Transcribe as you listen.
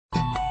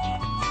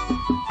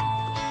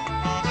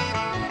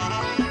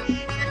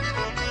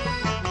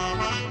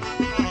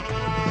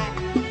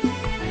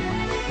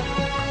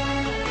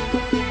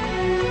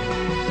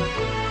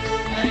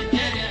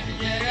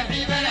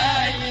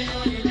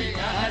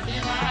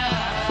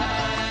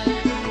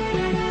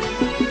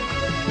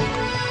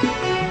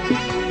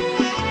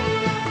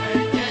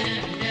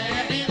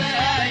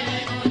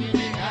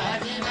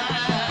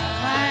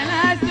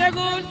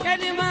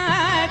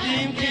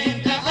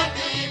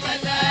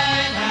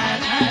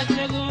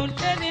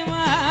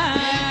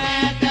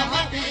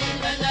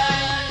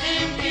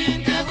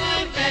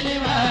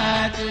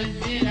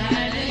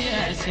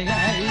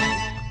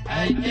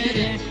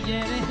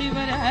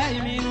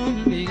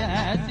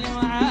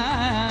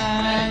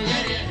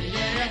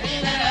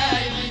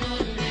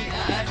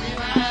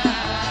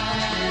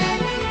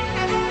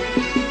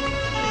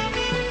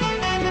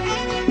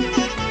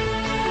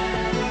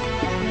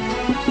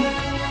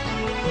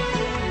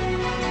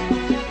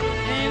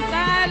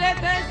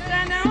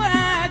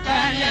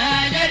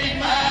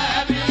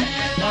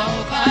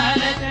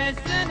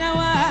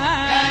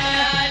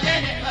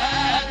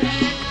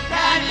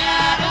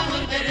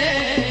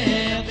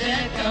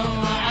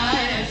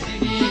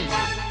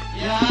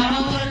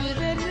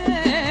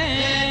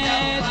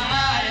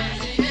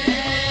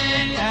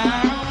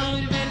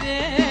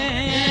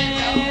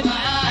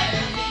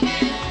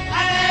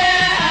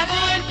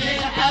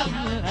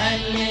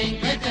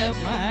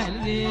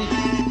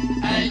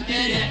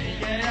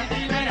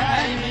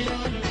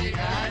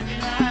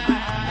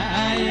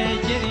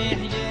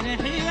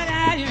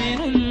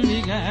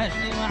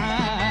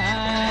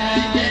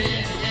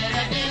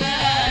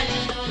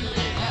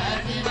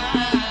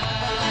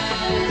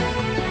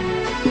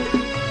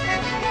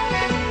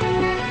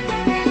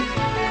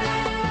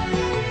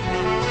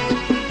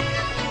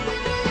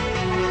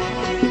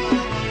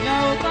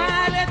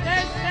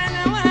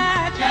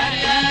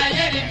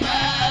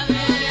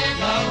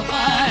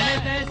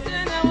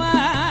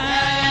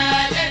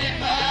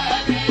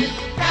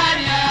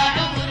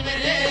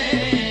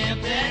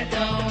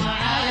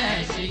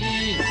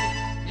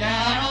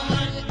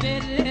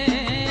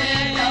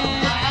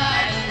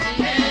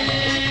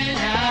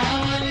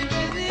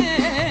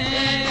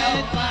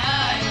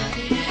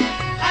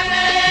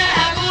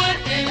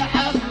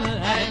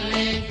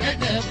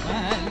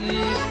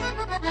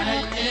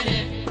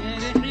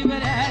جرحي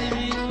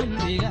براي من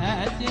اللي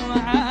قاسي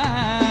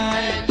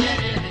معاي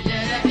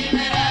جرحي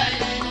براي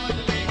من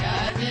اللي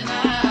قاسي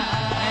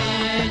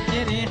معاي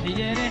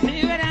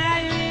جرحي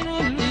براي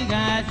من اللي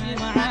قاسي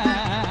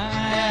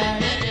معاي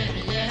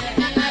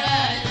جرحي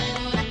براي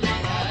من اللي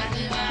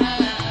قاسي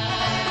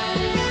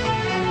معاي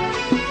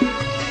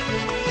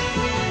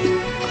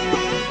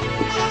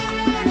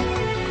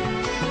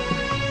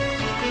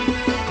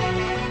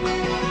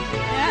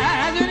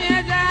يا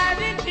دنيا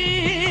زادت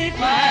فيك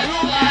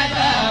فاروق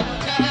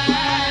عذابك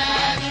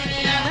يا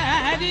دنيا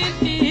زادت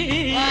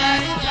فيك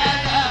فاروق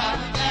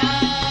عذابك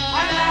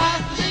على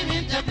أصلي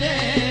من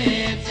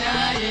تبيت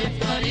شايف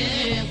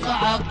طريق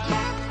صعب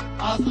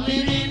أصلي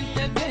من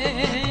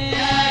تبيت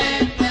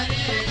شايف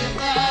طريق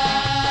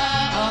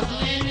صعب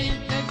أصلي من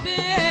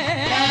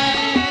تبيت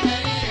شايف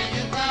طريق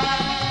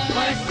صعب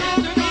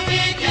والشد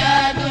بيك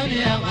يا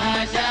دنيا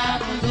ما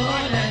شاف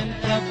زولا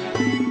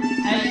تبقى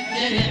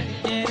الجرح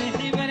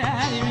جرحي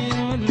براي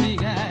من اللي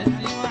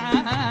قاسي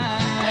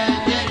معاي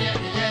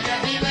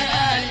جرحي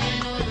براي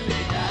من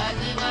اللي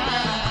قاسي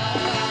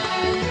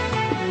معاي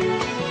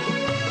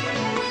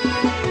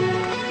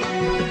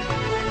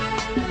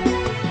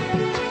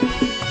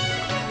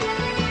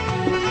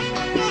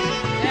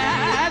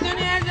يا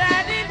دنيا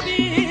زادت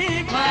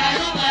فيك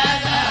فاروق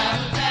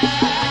عذابك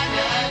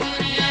يا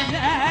دنيا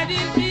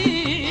زادت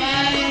فيك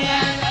فاروق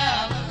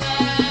عذابك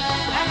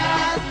أنا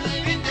أصلي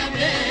من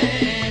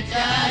تبيت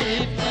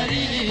شايف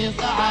طريقي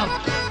صعب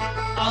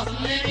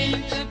أصلي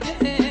من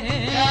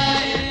تبيت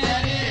شايف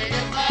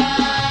طريقي صعب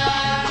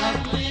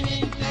أصلي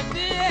من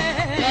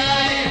تبيت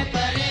شايف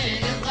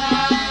طريقي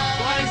صعب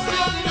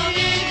والشغل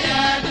بيك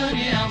يا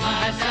دنيا ما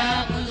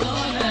شاف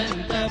زولا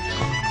تبقى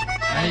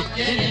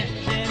الجرح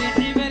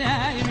جرحي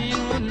براي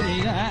من اللي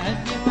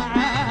قاسي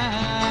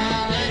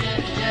معاي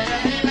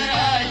جرحي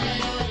براي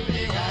من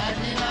اللي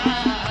قاسي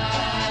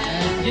معاي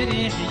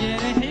الجرح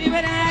جرحي